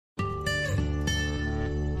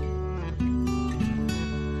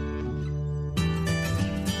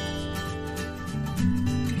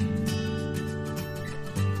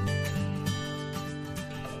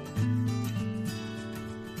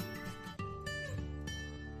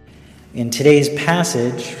In today's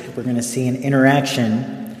passage, we're going to see an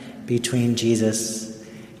interaction between Jesus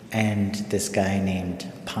and this guy named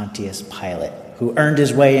Pontius Pilate, who earned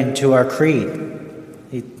his way into our creed.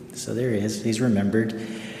 So there he is. He's remembered.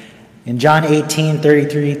 In John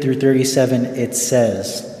 18:33 through 37, it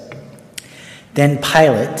says, "Then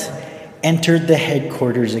Pilate entered the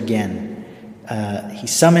headquarters again. He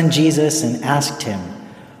summoned Jesus and asked him,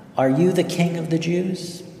 'Are you the king of the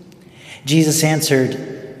Jews?' Jesus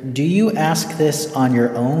answered, 'Do you ask this on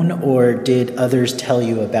your own, or did others tell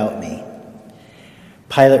you about me?'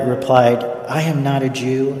 Pilate replied, 'I am not a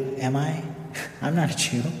Jew, am I? I'm not a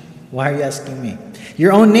Jew. Why are you asking me?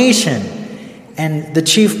 Your own nation and the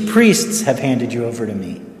chief priests have handed you over to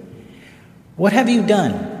me. What have you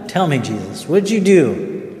done? Tell me, Jesus. What did you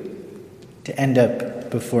do to end up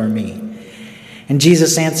before me?' And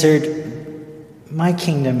Jesus answered, 'My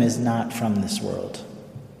kingdom is not from this world.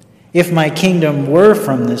 If my kingdom were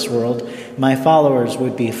from this world, my followers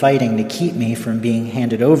would be fighting to keep me from being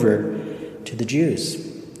handed over to the Jews.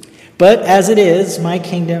 But as it is, my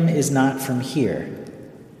kingdom is not from here.'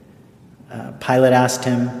 Pilate asked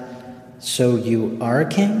him, 'So you are a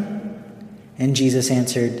king?' And Jesus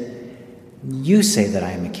answered, 'You say that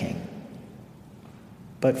I am a king.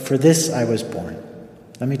 But for this I was born.'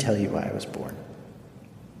 Let me tell you why I was born.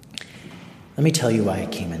 Let me tell you why I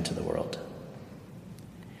came into the world.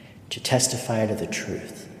 To testify to the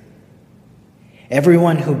truth.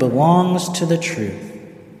 Everyone who belongs to the truth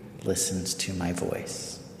listens to my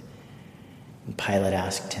voice." And Pilate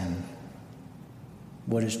asked him,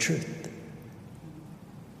 "What is truth?"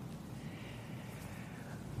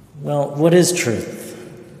 Well, what is truth?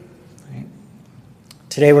 Right?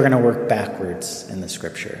 Today we're going to work backwards in the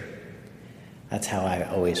scripture. That's how I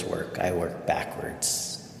always work. I work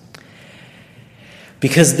backwards.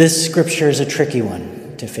 Because this scripture is a tricky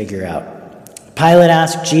one to figure out. Pilate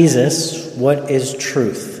asked Jesus, "What is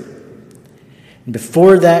truth?" And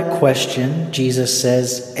before that question, Jesus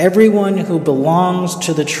says, "Everyone who belongs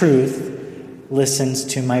to the truth listens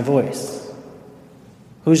to my voice."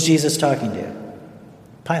 Who's Jesus talking to?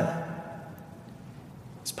 Pilate.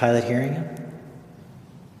 Is Pilate hearing him?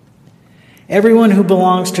 Everyone who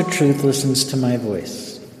belongs to truth listens to my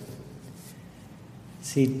voice.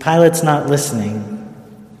 See, Pilate's not listening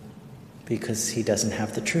because he doesn't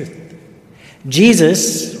have the truth.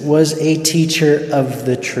 Jesus was a teacher of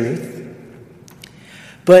the truth,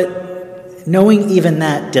 but knowing even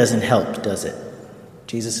that doesn't help, does it?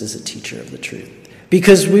 Jesus is a teacher of the truth.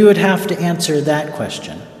 Because we would have to answer that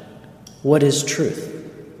question. What is truth?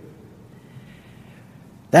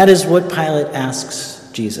 That is what Pilate asks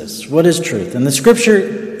Jesus. What is truth? And the scripture,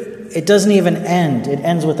 it doesn't even end. It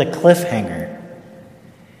ends with a cliffhanger.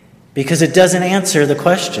 Because it doesn't answer the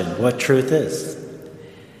question, what truth is.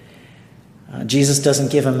 Jesus doesn't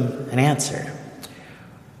give him an answer.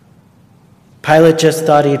 Pilate just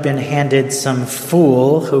thought he'd been handed some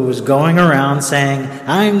fool who was going around saying,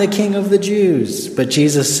 "I'm the king of the Jews." But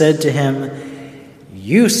Jesus said to him,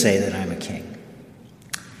 "You say that I'm a king.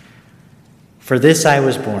 For this I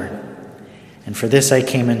was born, and for this I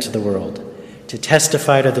came into the world, to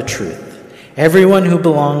testify to the truth. Everyone who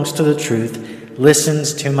belongs to the truth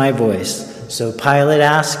listens to my voice." So Pilate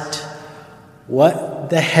asked, "What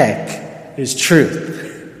the heck is truth?"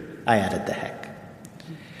 I added the heck.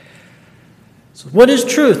 So what is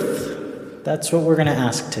truth? That's what we're going to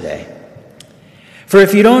ask today. For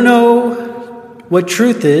if you don't know what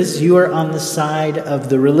truth is, you are on the side of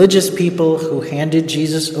the religious people who handed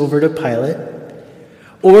Jesus over to Pilate,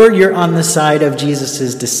 or you're on the side of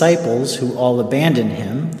Jesus' disciples who all abandoned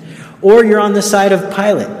him, or you're on the side of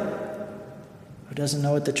Pilate, who doesn't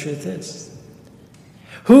know what the truth is.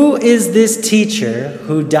 Who is this teacher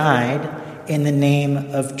who died in the name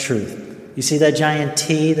of truth? You see that giant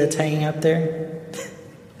T that's hanging up there?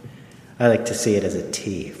 I like to see it as a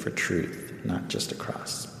T for truth, not just a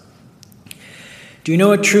cross. Do you know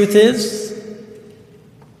what truth is?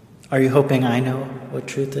 Are you hoping I know what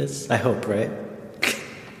truth is? I hope, right?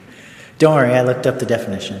 Don't worry, I looked up the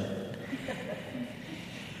definition.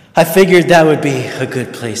 I figured that would be a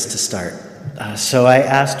good place to start. So I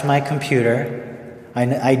asked my computer.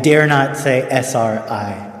 I dare not say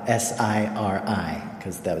S-I-R-I,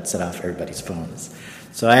 because that would set off everybody's phones.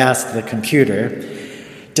 So I asked the computer,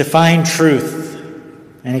 define truth,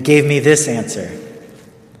 and it gave me this answer: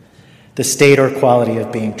 the state or quality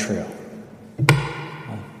of being true.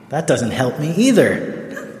 Well, that doesn't help me either.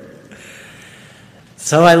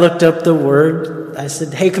 So I looked up the word. I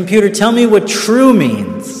said, "Hey, computer, tell me what true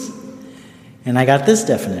means." And I got this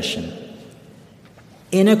definition: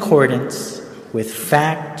 in accordance with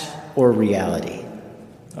fact or reality.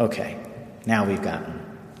 Okay, now we've gotten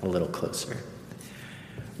a little closer.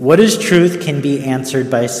 What is truth can be answered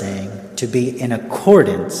by saying to be in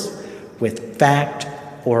accordance with fact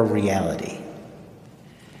or reality.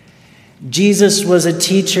 Jesus was a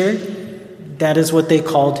teacher. That is what they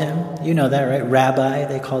called him. You know that, right? Rabbi,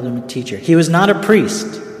 they called him a teacher. He was not a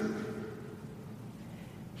priest.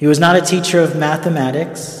 He was not a teacher of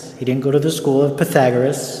mathematics. He didn't go to the school of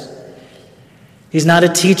Pythagoras. He's not a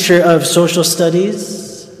teacher of social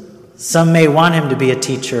studies. Some may want him to be a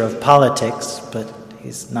teacher of politics, but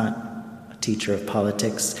he's not a teacher of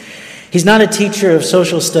politics. He's not a teacher of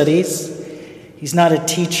social studies. He's not a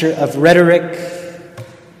teacher of rhetoric.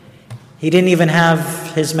 He didn't even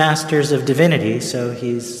have his master's of divinity, so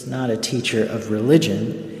he's not a teacher of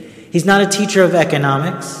religion. He's not a teacher of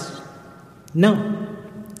economics. No.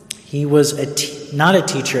 He was not a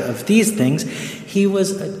teacher of these things. He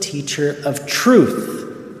was a teacher of truth.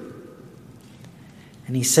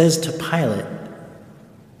 And he says to Pilate,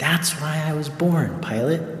 "That's why I was born,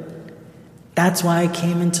 Pilate. That's why I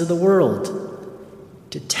came into the world,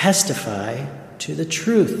 to testify to the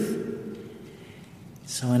truth."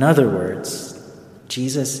 So in other words,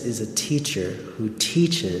 Jesus is a teacher who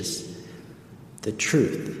teaches the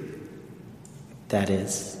truth. That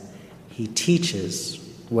is, he teaches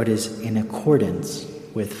what is in accordance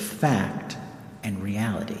with fact and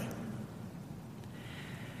reality.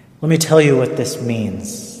 Let me tell you what this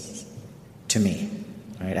means to me.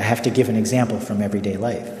 All right, I have to give an example from everyday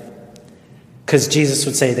life. Because Jesus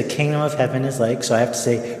would say the kingdom of heaven is like, so I have to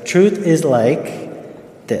say truth is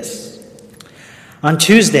like this. On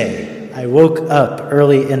Tuesday, I woke up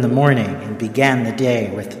early in the morning and began the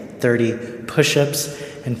day with 30 push-ups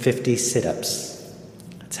and 50 sit-ups.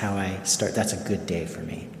 That's how I start. That's a good day for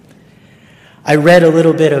me. I read a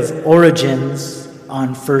little bit of Origins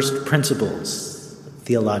on First Principles,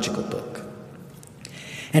 theological book.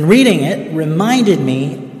 And reading it reminded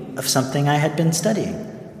me of something I had been studying.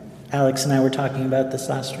 Alex and I were talking about this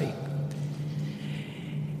last week.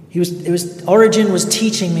 Origen was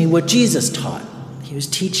teaching me what Jesus taught. He was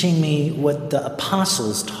teaching me what the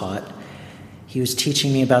apostles taught. He was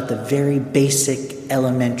teaching me about the very basic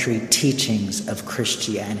elementary teachings of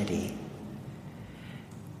Christianity.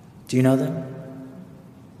 Do you know them?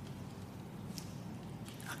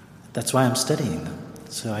 That's why I'm studying them,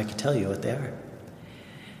 so I can tell you what they are.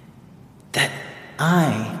 That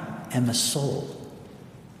I am a soul.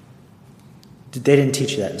 They didn't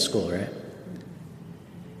teach you that in school, right?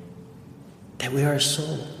 That we are a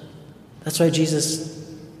soul. That's why Jesus,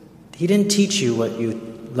 he didn't teach you what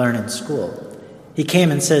you learn in school. He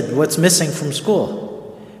came and said, what's missing from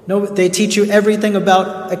school? No, they teach you everything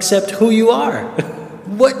about except who you are,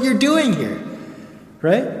 what you're doing here,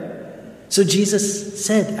 right? So Jesus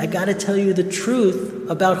said, I got to tell you the truth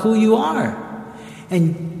about who you are.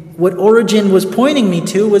 And what Origen was pointing me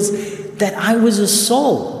to was that I was a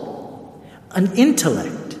soul, an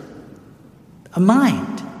intellect, a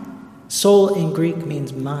mind. Soul in Greek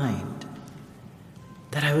means mind.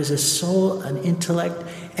 That I was a soul, an intellect,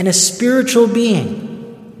 and a spiritual being.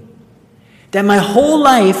 That my whole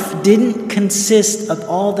life didn't consist of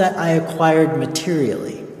all that I acquired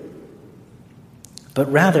materially.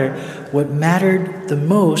 But rather, what mattered the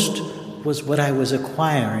most was what I was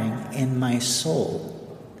acquiring in my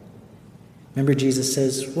soul. Remember, Jesus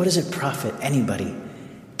says, what does it profit anybody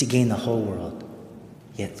to gain the whole world,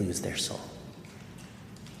 yet lose their soul?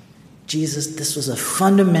 Jesus, this was a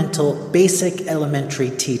fundamental, basic, elementary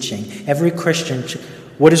teaching. Every Christian,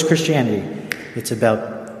 what is Christianity? It's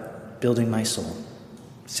about building my soul,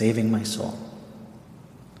 saving my soul.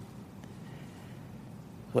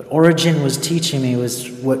 What Origen was teaching me was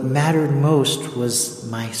what mattered most was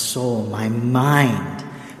my soul, my mind,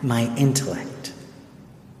 my intellect.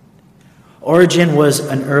 Origen was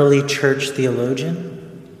an early church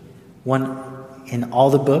theologian. One in all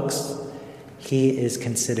the books, he is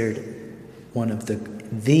considered one of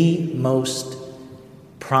the most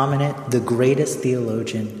prominent, the greatest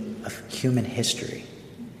theologian of human history.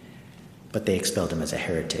 But they expelled him as a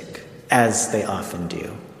heretic, as they often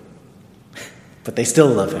do. But they still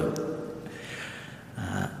love him.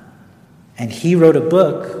 And he wrote a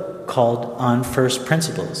book called On First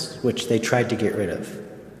Principles, which they tried to get rid of.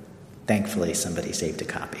 Thankfully, somebody saved a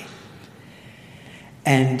copy.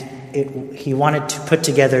 And he wanted to put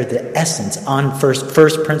together the essence on first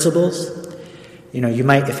principles. You know, you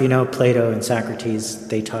might, if you know Plato and Socrates,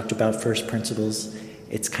 they talked about first principles.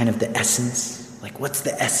 It's kind of the essence. Like, what's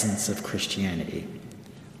the essence of Christianity?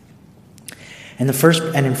 And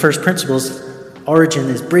in First Principles, Origen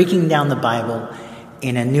is breaking down the Bible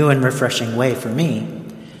in a new and refreshing way for me.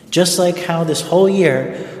 Just like how this whole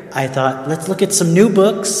year I thought, let's look at some new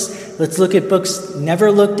books. Let's look at books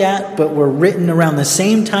never looked at, but were written around the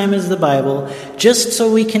same time as the Bible, just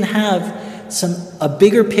so we can have a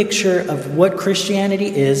bigger picture of what Christianity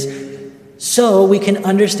is, so we can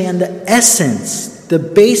understand the essence, the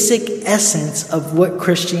basic essence of what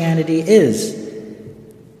Christianity is.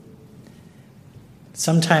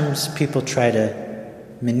 Sometimes people try to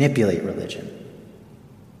manipulate religion.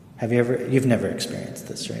 You've never experienced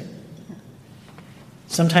this, right?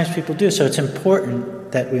 Sometimes people do, so it's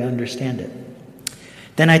important that we understand it.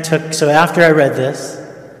 So after I read this,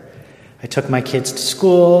 I took my kids to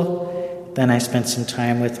school, then I spent some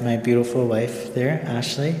time with my beautiful wife there,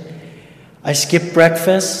 Ashley. I skipped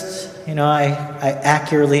breakfast. I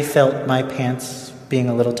accurately felt my pants being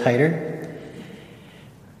a little tighter.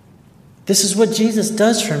 This is what Jesus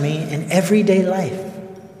does for me in everyday life.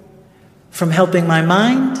 From helping my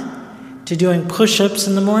mind, to doing push-ups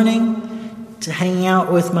in the morning, to hanging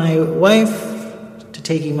out with my wife, to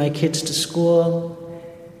taking my kids to school.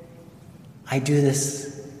 I do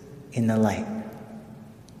this in the light.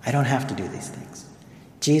 I don't have to do these things.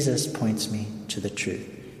 Jesus points me to the truth.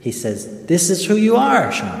 He says, this is who you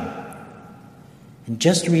are, Sean. And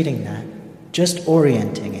just reading that, just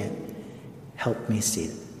orienting it, helped me see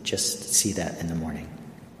that in the morning.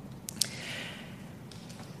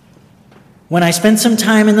 When I spend some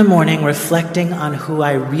time in the morning reflecting on who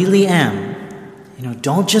I really am,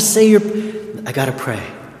 don't just say I gotta pray.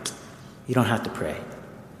 You don't have to pray.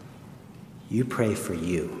 You pray for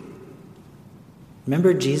you.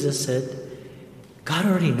 Remember Jesus said, God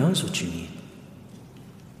already knows what you need.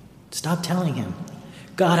 Stop telling him,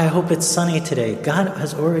 God, I hope it's sunny today. God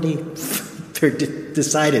has already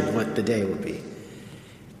decided what the day will be.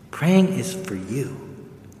 Praying is for you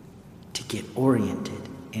to get oriented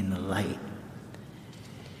in the light.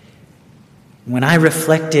 When I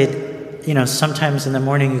reflected, sometimes in the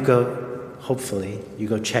morning you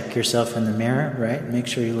go check yourself in the mirror, right? Make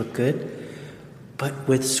sure you look good. But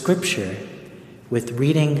with Scripture, with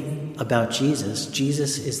reading about Jesus,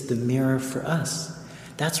 Jesus is the mirror for us.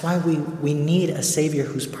 That's why we need a Savior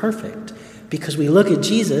who's perfect. Because we look at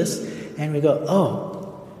Jesus and we go,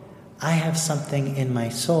 oh, I have something in my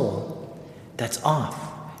soul that's off.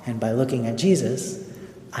 And by looking at Jesus,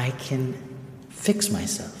 I can fix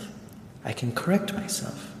myself. I can correct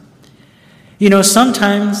myself.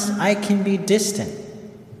 Sometimes I can be distant.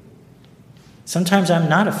 Sometimes I'm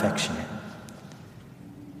not affectionate.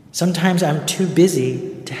 Sometimes I'm too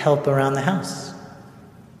busy to help around the house.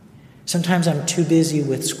 Sometimes I'm too busy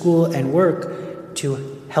with school and work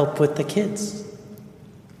to help with the kids.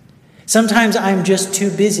 Sometimes I'm just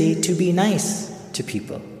too busy to be nice to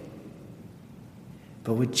people.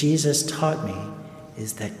 But what Jesus taught me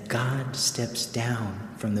is that God steps down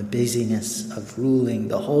from the busyness of ruling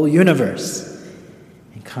the whole universe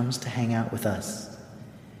and comes to hang out with us,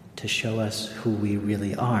 to show us who we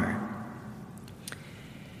really are.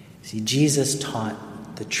 See, Jesus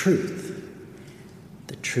taught the truth.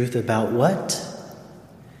 The truth about what?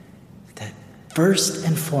 That first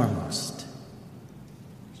and foremost,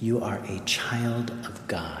 you are a child of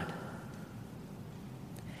God.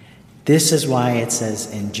 This is why it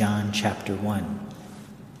says in John chapter 1,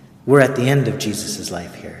 we're at the end of Jesus'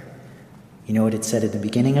 life here. You know what it said at the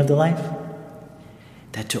beginning of the life?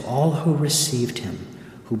 That to all who received him,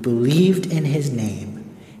 who believed in his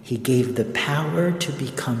name, he gave the power to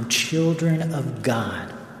become children of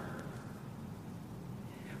God,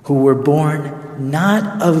 who were born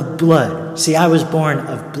not of blood. See, I was born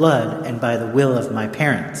of blood and by the will of my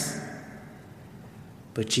parents.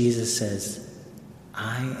 But Jesus says,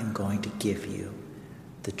 I am going to give you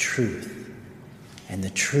the truth. And the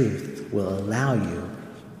truth will allow you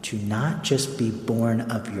to not just be born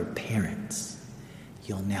of your parents.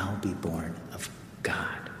 You'll now be born of God.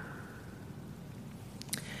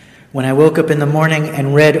 When I woke up in the morning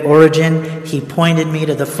and read Origen, he pointed me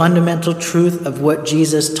to the fundamental truth of what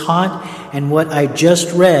Jesus taught, and what I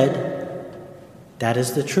just read, that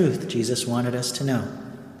is the truth Jesus wanted us to know.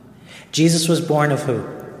 Jesus was born of who?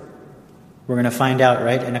 We're going to find out,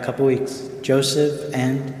 right, in a couple weeks. Joseph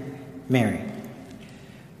and Mary.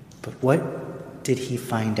 But what did he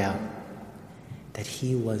find out? That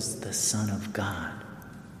he was the Son of God.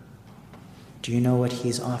 Do you know what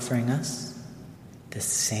he's offering us? The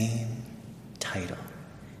same title,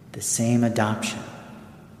 the same adoption.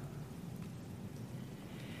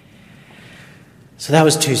 So that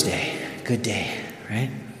was Tuesday. Good day,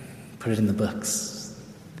 right? Put it in the books.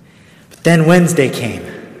 But then Wednesday came.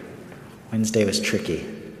 Wednesday was tricky.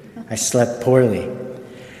 I slept poorly.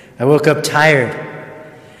 I woke up tired.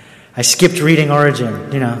 I skipped reading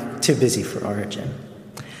Origen, too busy for Origen.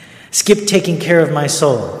 Skipped taking care of my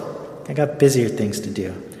soul. I got busier things to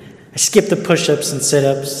do. I skipped the push-ups and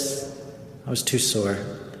sit-ups. I was too sore.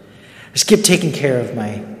 I skipped taking care of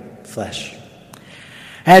my flesh.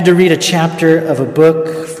 I had to read a chapter of a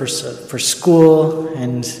book for school,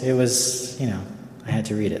 and it was, I had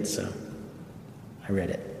to read it, so I read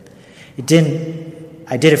it.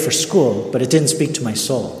 I did it for school, but it didn't speak to my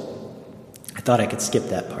soul. I thought I could skip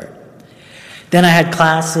that part. Then I had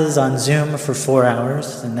classes on Zoom for 4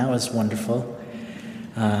 hours, and that was wonderful.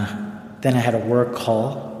 Then I had a work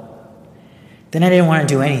call. Then I didn't want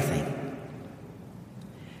to do anything.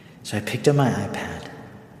 So I picked up my iPad,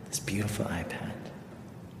 this beautiful iPad.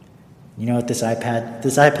 You know what this iPad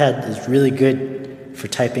is really good for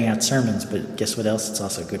typing out sermons, but guess what else it's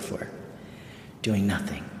also good for? Doing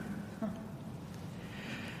nothing.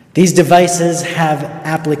 These devices have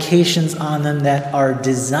applications on them that are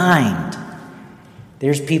designed.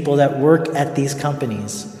 There's people that work at these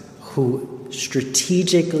companies who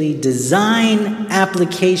strategically design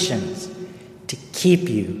applications to keep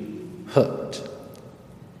you hooked.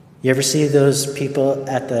 You ever see those people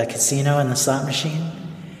at the casino and the slot machine?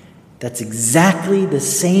 That's exactly the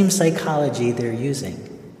same psychology they're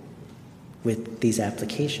using with these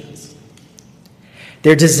applications.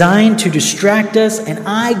 They're designed to distract us, and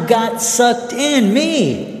I got sucked in.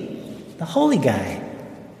 Me, the holy guy.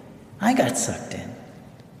 I got sucked in.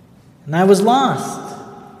 And I was lost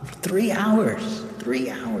for 3 hours. 3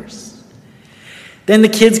 hours. Then the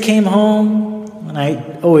kids came home, and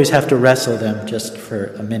I always have to wrestle them just for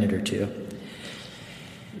a minute or two.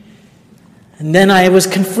 And then I was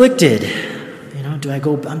conflicted. Do I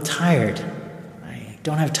go? I'm tired. I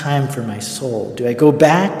don't have time for my soul. Do I go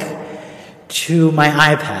back to my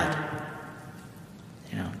iPad?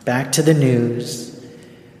 Back to the news,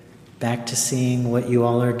 back to seeing what you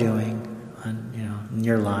all are doing in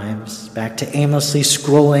your lives, back to aimlessly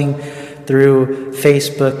scrolling through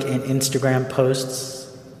Facebook and Instagram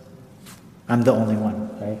posts. I'm the only one,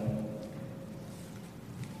 right?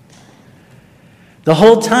 The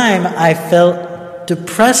whole time I felt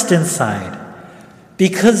depressed inside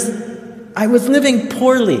because I was living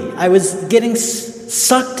poorly. I was getting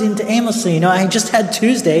sucked into aimlessly. I just had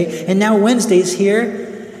Tuesday, and now Wednesday's here.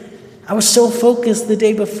 I was so focused the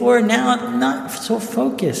day before, now I'm not so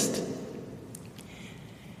focused.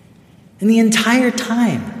 And the entire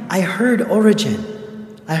time, I heard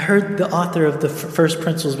Origen. I heard the author of the First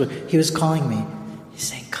Principles book. He was calling me. He's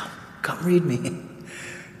saying, come read me.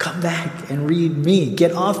 Come back and read me.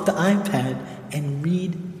 Get off the iPad and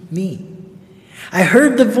read me. I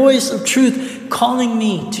heard the voice of truth calling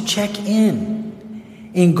me to check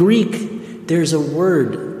in. In Greek, there's a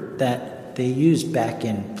word that they used back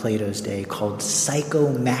in Plato's day called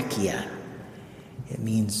psychomachia. It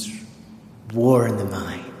means war in the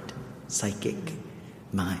mind, psychic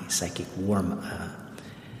war.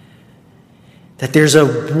 That there's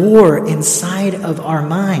a war inside of our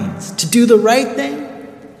minds to do the right thing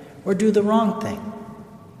or do the wrong thing.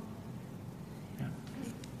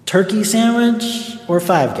 Turkey sandwich or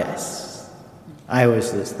Five Guys? I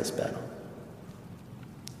always lose this battle.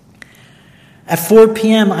 At 4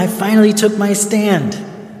 p.m., I finally took my stand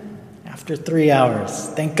after 3 hours.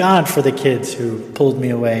 Thank God for the kids who pulled me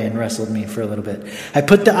away and wrestled me for a little bit. I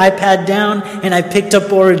put the iPad down and I picked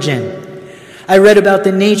up Origen. I read about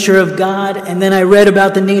the nature of God, and then I read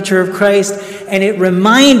about the nature of Christ, and it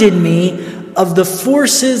reminded me of the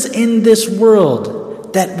forces in this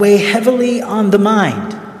world that weigh heavily on the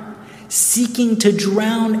mind, seeking to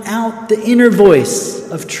drown out the inner voice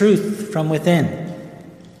of truth from within.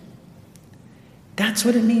 That's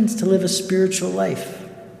what it means to live a spiritual life.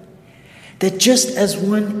 That just as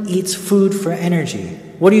one eats food for energy,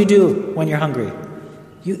 what do you do when you're hungry?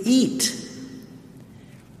 You eat.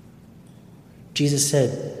 Jesus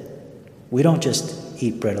said, we don't just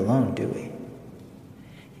eat bread alone, do we?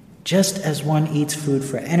 Just as one eats food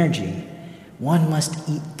for energy, one must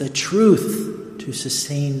eat the truth to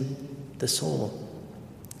sustain the soul.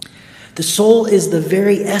 The soul is the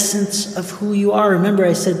very essence of who you are. Remember,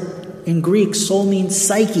 I said in Greek, soul means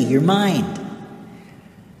psyche, your mind.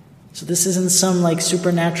 So this isn't some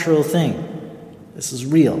supernatural thing. This is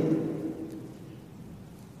real.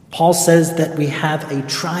 Paul says that we have a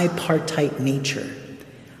tripartite nature,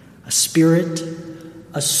 a spirit,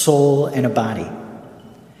 a soul, and a body.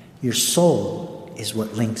 Your soul is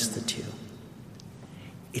what links the two.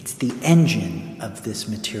 It's the engine of this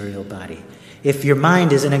material body. If your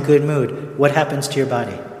mind is in a good mood, what happens to your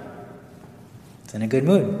body? It's in a good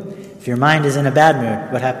mood. If your mind is in a bad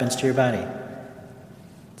mood, what happens to your body?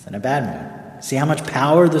 It's in a bad mood. See how much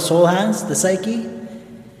power the soul has, the psyche?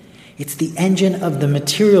 It's the engine of the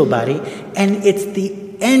material body, and it's the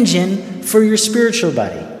engine for your spiritual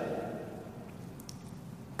body.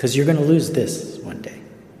 because you're going to lose this one day.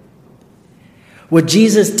 What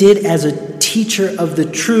Jesus did as a teacher of the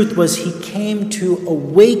truth was he came to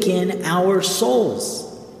awaken our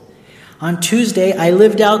souls. On Tuesday, I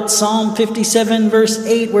lived out Psalm 57, verse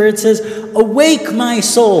 8, where it says, "Awake, my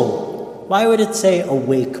soul." Why would it say,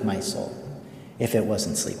 "Awake, my soul," if it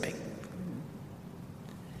wasn't sleeping?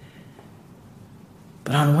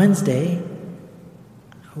 But on Wednesday,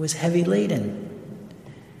 I was heavy laden,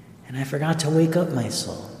 and I forgot to wake up my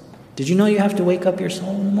soul. Did you know you have to wake up your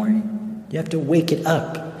soul in the morning? You have to wake it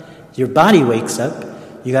up. Your body wakes up,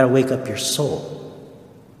 you got to wake up your soul.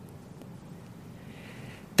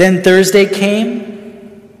 Then Thursday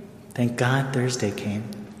came. Thank God Thursday came,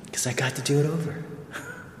 because I got to do it over.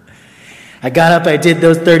 I got up, I did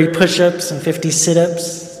those 30 push-ups and 50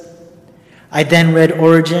 sit-ups. I then read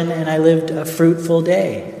Origin, and I lived a fruitful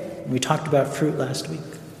day. We talked about fruit last week.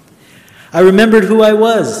 I remembered who I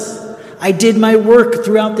was. I did my work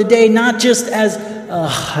throughout the day, not just as,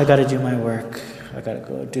 I got to do my work. I got to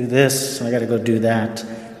go do this, I got to go do that.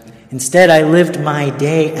 Instead, I lived my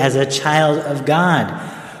day as a child of God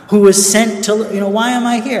who was sent to, why am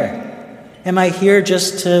I here? Am I here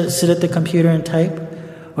just to sit at the computer and type?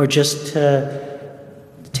 Or just to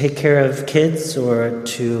take care of kids? Or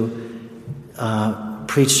to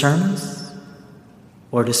preach sermons?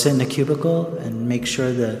 Or to sit in a cubicle and make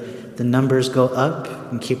sure the numbers go up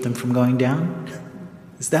and keep them from going down?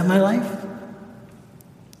 Is that my life?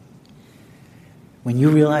 When you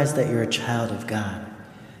realize that you're a child of God,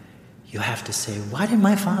 you have to say, why did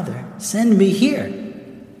my Father send me here?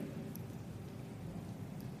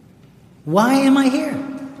 Why am I here?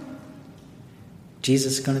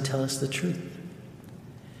 Jesus is going to tell us the truth.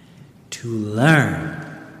 To learn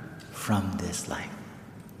from this life.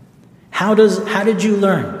 How did you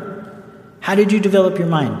learn? How did you develop your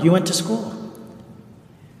mind? You went to school.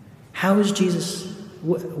 How is Jesus,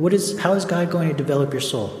 how is God going to develop your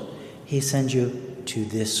soul? He sends you to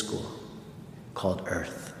this school called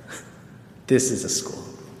earth. This is a school.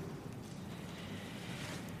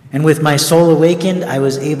 And with my soul awakened, I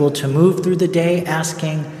was able to move through the day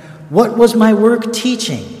asking, what was my work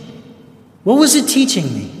teaching? What was it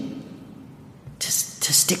teaching me?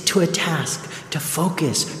 To stick to a task, to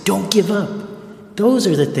focus, don't give up. Those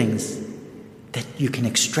are the things that you can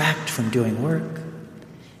extract from doing work,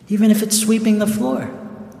 even if it's sweeping the floor.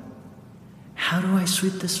 How do I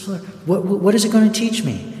sweep this floor? What is it going to teach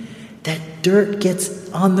me? That dirt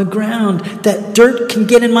gets on the ground. That dirt can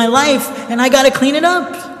get in my life, and I got to clean it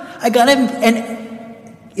up.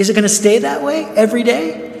 And is it going to stay that way every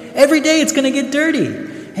day? Every day it's going to get dirty.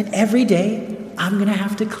 And every day I'm going to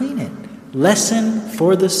have to clean it. Lesson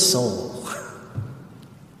for the soul.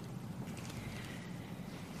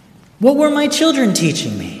 What were my children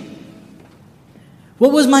teaching me?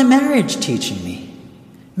 What was my marriage teaching me?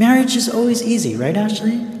 Marriage is always easy, right,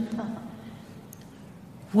 Ashley?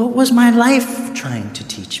 What was my life trying to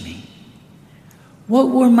teach me? What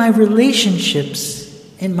were my relationships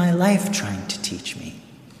in my life trying to teach me?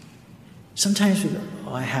 Sometimes we go,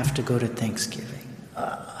 I have to go to Thanksgiving.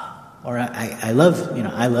 Or I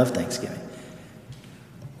love Thanksgiving.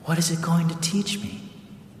 What is it going to teach me?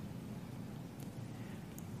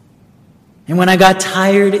 And when I got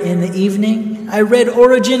tired in the evening, I read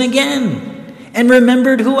Origin again and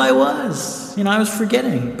remembered who I was. I was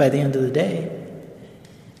forgetting by the end of the day.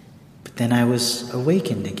 But then I was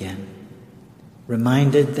awakened again,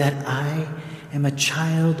 reminded that I am a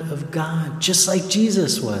child of God, just like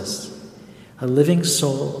Jesus was, a living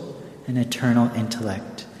soul, an eternal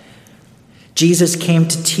intellect. Jesus came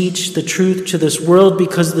to teach the truth to this world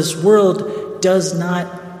because this world does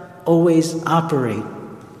not always operate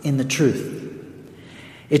in the truth.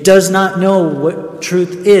 It does not know what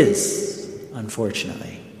truth is,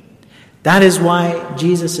 unfortunately. That is why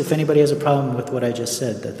Jesus, if anybody has a problem with what I just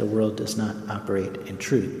said, that the world does not operate in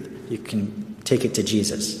truth, you can take it to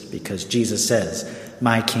Jesus, because Jesus says,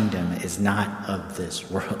 my kingdom is not of this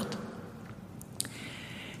world.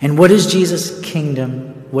 And what is Jesus'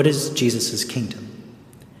 kingdom? What is Jesus' kingdom?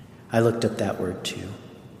 I looked up that word too.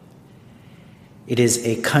 It is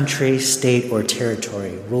a country, state, or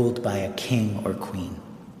territory ruled by a king or queen.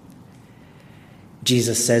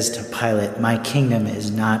 Jesus says to Pilate, my kingdom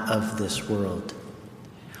is not of this world.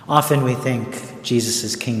 Often we think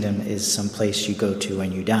Jesus' kingdom is some place you go to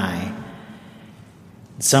when you die.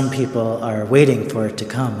 Some people are waiting for it to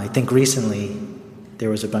come. I think recently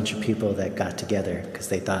there was a bunch of people that got together because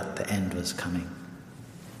they thought the end was coming.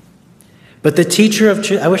 But the teacher of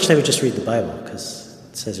truth, I wish I would just read the Bible because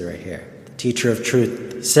it says it right here. The teacher of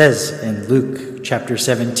truth says in Luke chapter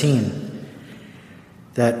 17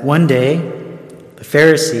 that one day the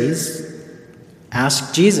Pharisees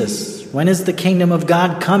asked Jesus, "When is the kingdom of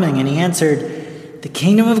God coming?" And he answered, "The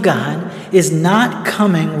kingdom of God is not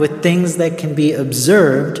coming with things that can be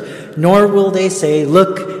observed, nor will they say,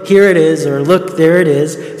 'Look, here it is,' or 'Look, there it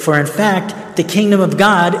is.' For in fact, the kingdom of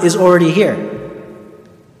God is already here."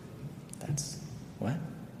 That's what?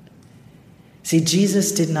 See,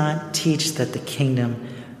 Jesus did not teach that the kingdom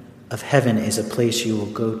of heaven is a place you will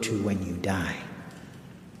go to when you die.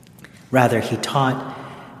 Rather, he taught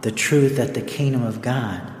the truth that the kingdom of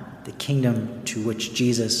God, the kingdom to which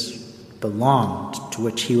Jesus belonged, to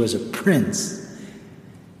which he was a prince,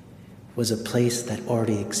 was a place that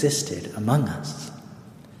already existed among us,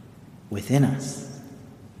 within us.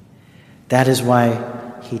 That is why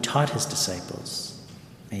he taught his disciples,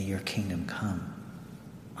 "May your kingdom come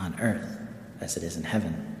on earth as it is in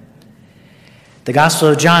heaven." The Gospel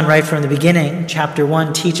of John, right from the beginning, chapter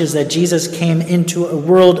 1, teaches that Jesus came into a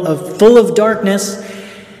world full of darkness,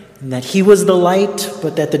 and that he was the light,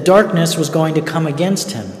 but that the darkness was going to come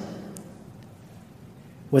against him.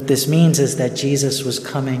 What this means is that Jesus was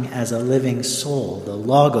coming as a living soul, the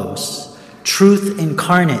Logos, truth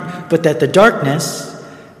incarnate, but that the darkness,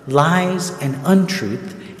 lies and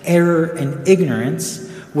untruth, error and ignorance,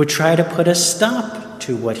 would try to put a stop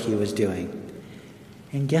to what he was doing.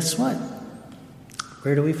 And guess what?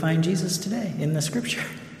 Where do we find Jesus today in the scripture?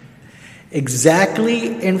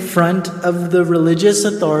 Exactly in front of the religious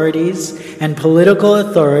authorities and political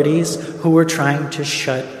authorities who were trying to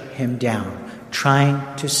shut him down, trying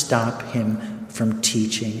to stop him from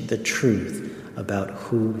teaching the truth about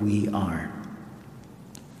who we are.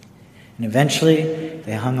 And eventually,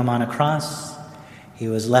 they hung him on a cross. He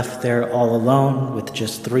was left there all alone with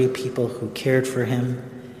just 3 people who cared for him.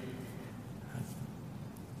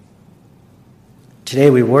 Today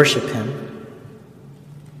we worship him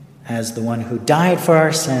as the one who died for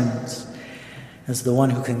our sins, as the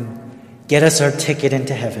one who can get us our ticket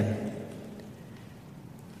into heaven.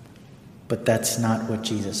 But that's not what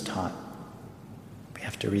Jesus taught. We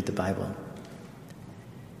have to read the Bible.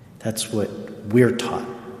 That's what we're taught,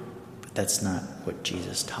 but that's not what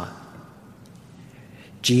Jesus taught.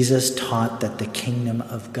 Jesus taught that the kingdom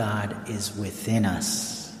of God is within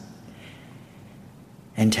us.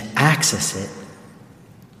 And to access it,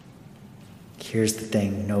 here's the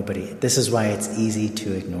thing, this is why it's easy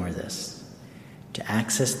to ignore this. To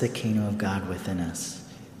access the kingdom of God within us,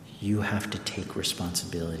 you have to take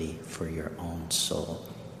responsibility for your own soul.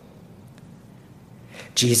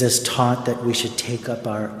 Jesus taught that we should take up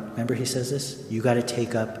remember he says this? You got to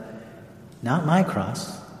take up, not my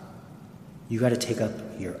cross, you got to take up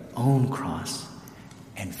your own cross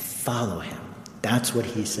and follow him. That's what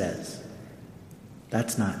he says.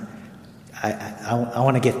 That's not, I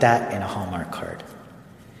want to get that in a Hallmark card.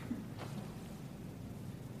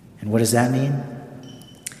 And what does that mean?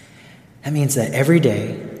 That means that every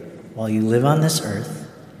day, while you live on this earth,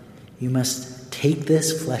 you must take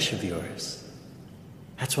this flesh of yours.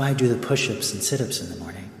 That's why I do the push-ups and sit-ups in the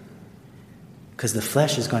morning. Because the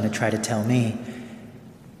flesh is going to try to tell me,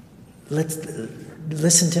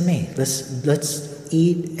 listen to me. Let's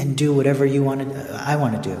eat and do whatever I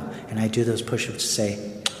want to do. And I do those push-ups to say,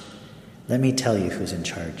 let me tell you who's in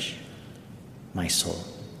charge. My soul.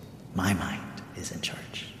 My mind is in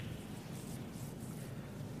charge.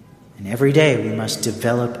 And every day we must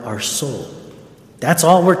develop our soul. That's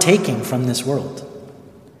all we're taking from this world.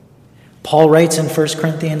 Paul writes in 1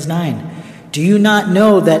 Corinthians 9, "Do you not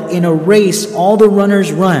know that in a race all the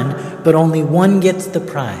runners run, but only one gets the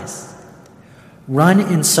prize? Run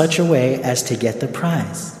in such a way as to get the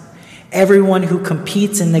prize. Everyone who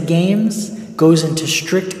competes in the games goes into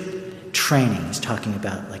strict training." He's talking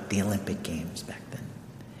about like the Olympic Games back then.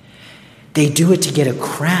 They do it to get a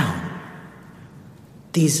crown.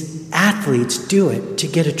 These athletes do it to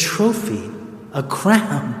get a trophy, a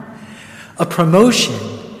crown, a promotion,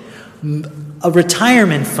 a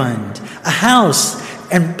retirement fund, a house.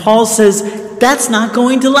 And Paul says, that's not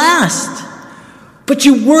going to last. But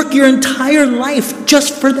you work your entire life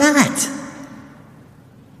just for that.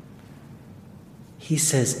 He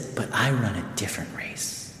says, but I run a different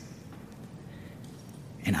race.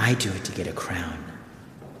 And I do it to get a crown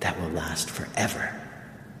that will last forever.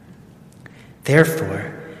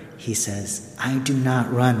 Therefore, he says, I do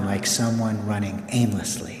not run like someone running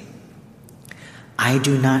aimlessly. I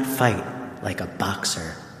do not fight like a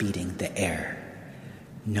boxer beating the air.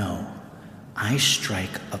 No, I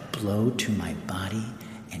strike a blow to my body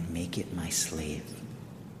and make it my slave.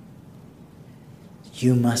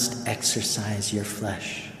 You must exercise your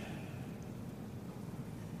flesh.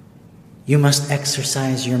 You must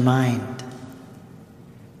exercise your mind.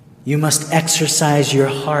 You must exercise your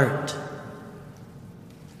heart.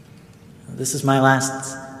 this is my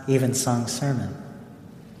last Evensong sermon.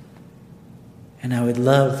 And I would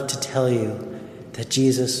love to tell you that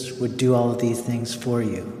Jesus would do all of these things for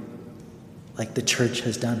you, like the church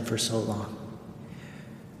has done for so long.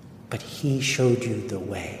 But he showed you the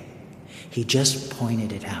way. He just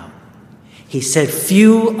pointed it out. He said,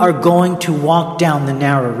 few are going to walk down the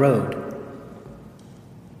narrow road.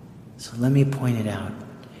 So let me point it out.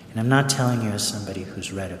 And I'm not telling you as somebody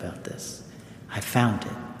who's read about this. I found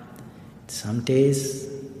it. Some days,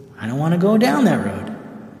 I don't want to go down that road,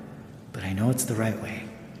 but I know it's the right way.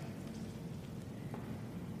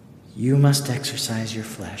 You must exercise your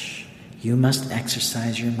flesh. You must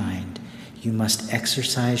exercise your mind. You must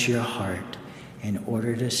exercise your heart in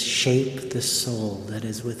order to shape the soul that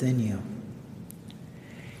is within you.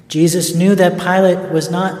 Jesus knew that Pilate was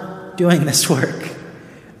not doing this work.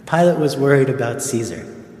 Pilate was worried about Caesar.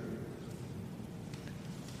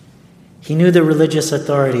 He knew the religious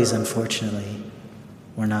authorities, unfortunately,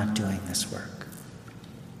 were not doing this work.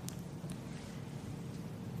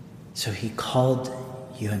 So he called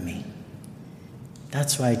you and me.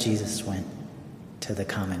 That's why Jesus went to the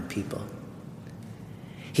common people.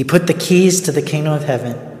 He put the keys to the kingdom of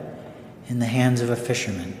heaven in the hands of a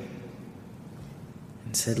fisherman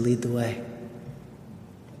and said, lead the way.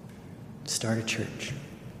 Start a church.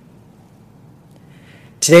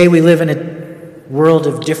 Today we live in a world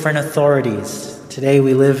of different authorities. Today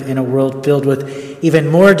we live in a world filled with even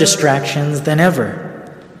more distractions than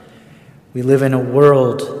ever. We live in a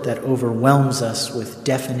world that overwhelms us with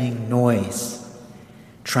deafening noise,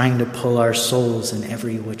 trying to pull our souls in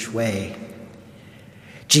every which way.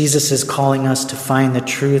 Jesus is calling us to find the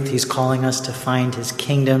truth. He's calling us to find his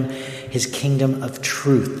kingdom of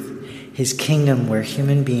truth, his kingdom where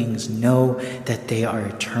human beings know that they are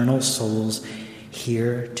eternal souls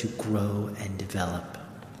here to grow and develop.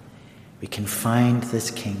 We can find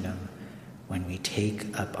this kingdom when we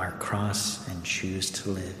take up our cross and choose to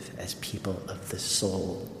live as people of the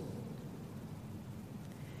soul.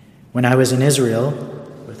 When I was in Israel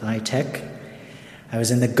with iTech, I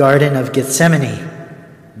was in the Garden of Gethsemane.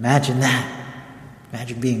 Imagine that.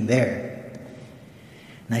 Imagine being there.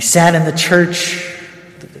 And I sat in the church.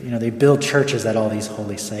 They build churches at all these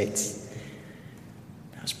holy sites.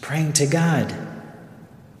 I was praying to God.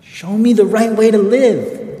 Show me the right way to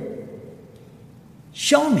live.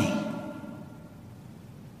 Show me.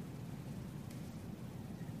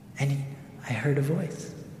 And I heard a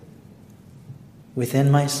voice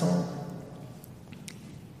within my soul.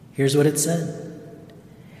 Here's what it said.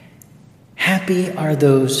 Happy are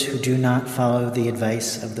those who do not follow the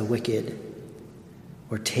advice of the wicked,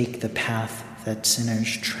 or take the path that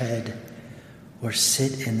sinners tread, or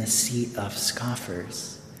sit in the seat of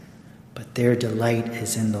scoffers. But their delight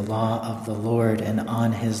is in the law of the Lord, and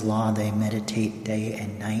on his law they meditate day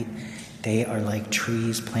and night. They are like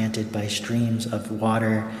trees planted by streams of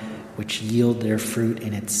water, which yield their fruit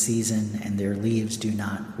in its season, and their leaves do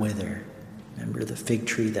not wither. Remember the fig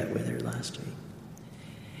tree that withered last week?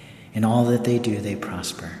 In all that they do, they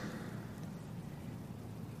prosper.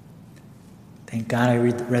 Thank God I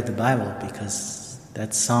read the Bible, because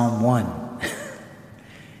that's Psalm 1.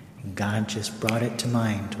 And God just brought it to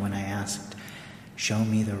mind when I asked, show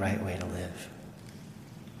me the right way to live.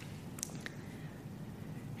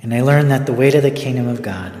 And I learned that the way to the kingdom of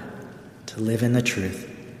God, to live in the truth,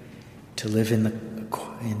 to live in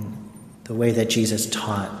the way that Jesus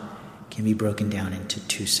taught, can be broken down into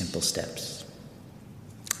two simple steps.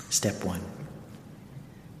 Step 1.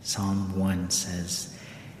 Psalm 1 says,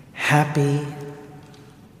 happy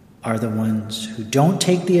are the ones who don't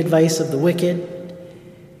take the advice of the wicked,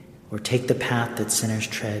 or take the path that sinners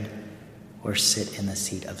tread, or sit in the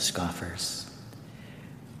seat of scoffers.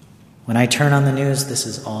 When I turn on the news, this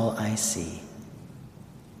is all I see.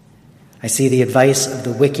 I see the advice of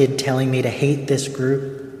the wicked telling me to hate this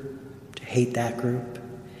group, to hate that group.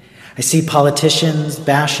 I see politicians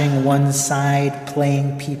bashing one side,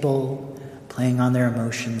 playing on their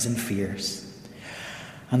emotions and fears.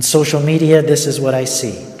 On social media, this is what I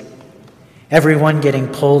see. Everyone getting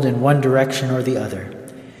pulled in one direction or the other.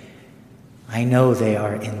 I know they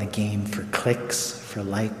are in the game for clicks, for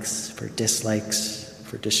likes, for dislikes,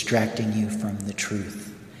 for distracting you from the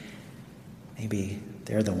truth. Maybe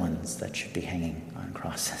they're the ones that should be hanging on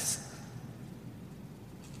crosses.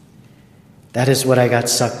 That is what I got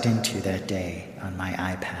sucked into that day on my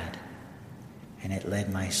iPad, and it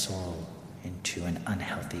led my soul into an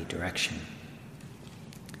unhealthy direction.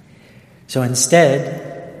 So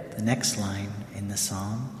instead, the next line in the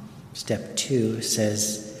psalm, step 2,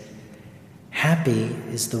 says, happy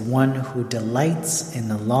is the one who delights in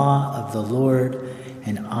the law of the Lord,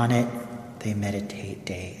 and on it they meditate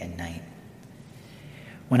day and night.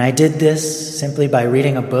 When I did this simply by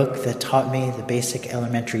reading a book that taught me the basic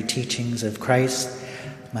elementary teachings of Christ,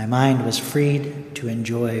 my mind was freed to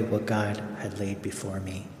enjoy what God had laid before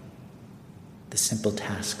me, the simple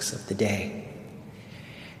tasks of the day,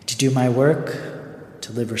 to do my work,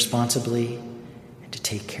 to live responsibly, and to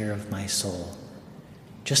take care of my soul,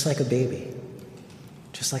 just like a baby,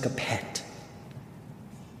 just like a pet,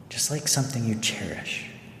 just like something you cherish.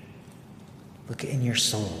 Look in your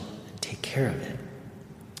soul and take care of it.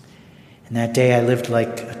 And that day I lived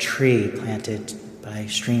like a tree planted by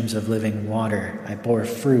streams of living water. I bore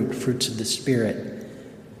fruits of the Spirit.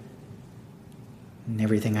 In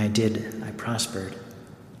everything I did, I prospered.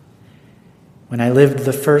 When I lived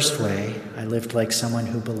the first way, I lived like someone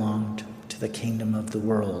who belonged to the kingdom of the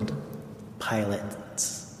world,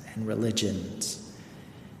 Pilate's and religion's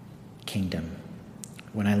kingdom.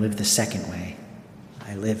 When I lived the second way,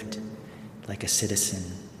 I lived like a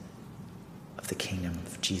citizen of the kingdom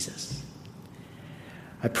of Jesus.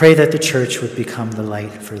 I pray that the church would become the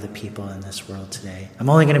light for the people in this world today. I'm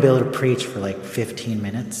only going to be able to preach for like 15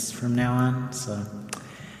 minutes from now on, so I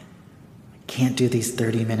can't do these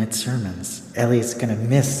 30-minute sermons. Ellie's going to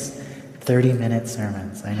miss 30-minute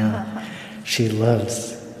sermons. I know. She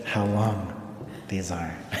loves how long these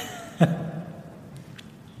are.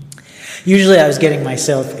 Usually I was getting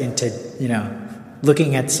myself into,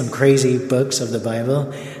 looking at some crazy books of the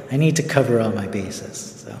Bible. I need to cover all my bases,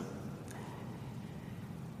 so.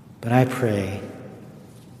 But I pray,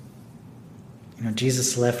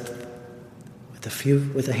 Jesus left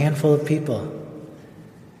with a handful of people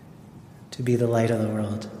to be the light of the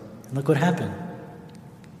world. And look what happened.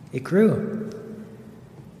 It grew.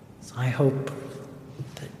 So I hope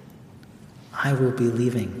that I will be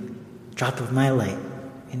leaving a drop of my light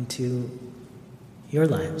into your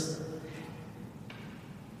lives.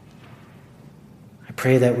 I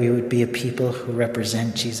pray that we would be a people who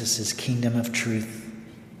represent Jesus' kingdom of truth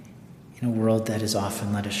in a world that is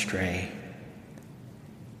often led astray.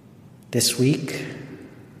 This week,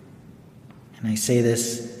 and I say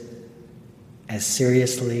this as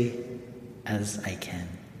seriously as I can,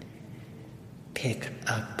 pick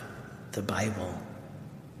up the Bible.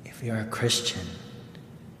 If you're a Christian,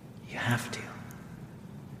 you have to.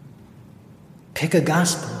 Pick a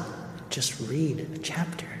gospel, just read a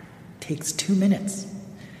chapter. It takes 2 minutes.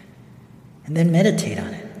 And then meditate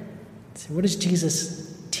on it. Say, what is Jesus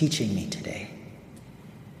teaching me today?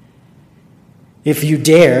 If you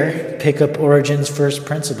dare, pick up Origen's First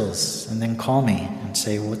Principles and then call me and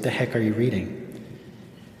say, what the heck are you reading?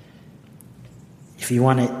 If you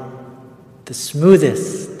want the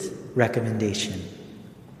smoothest recommendation,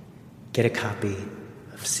 get a copy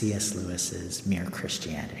of C.S. Lewis's Mere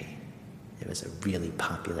Christianity. It was a really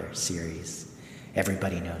popular series.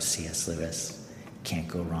 Everybody knows C.S. Lewis. Can't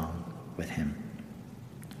go wrong with him.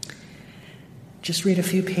 Just read a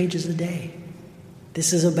few pages a day.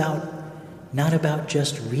 This is not about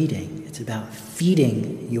just reading. It's about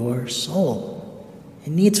feeding your soul. It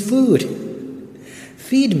needs food.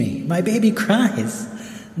 Feed me. My baby cries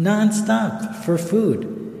nonstop for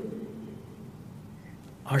food.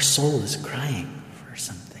 Our soul is crying for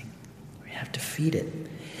something. We have to feed it.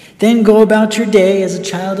 Then go about your day as a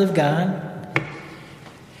child of God,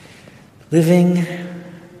 living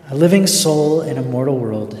a living soul in a mortal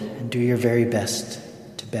world, and do your very best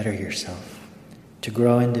to better yourself, to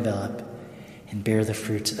grow and develop, and bear the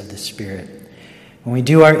fruits of the Spirit. When we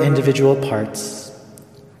do our individual parts,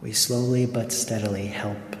 we slowly but steadily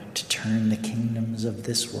help to turn the kingdoms of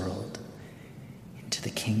this world into the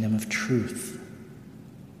kingdom of truth,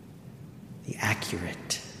 the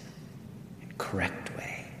accurate and correct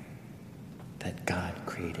way that God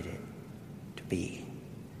created it to be.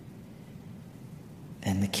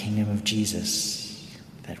 Then the kingdom of Jesus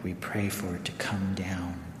that we pray for to come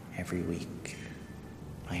down every week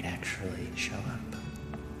might actually show up.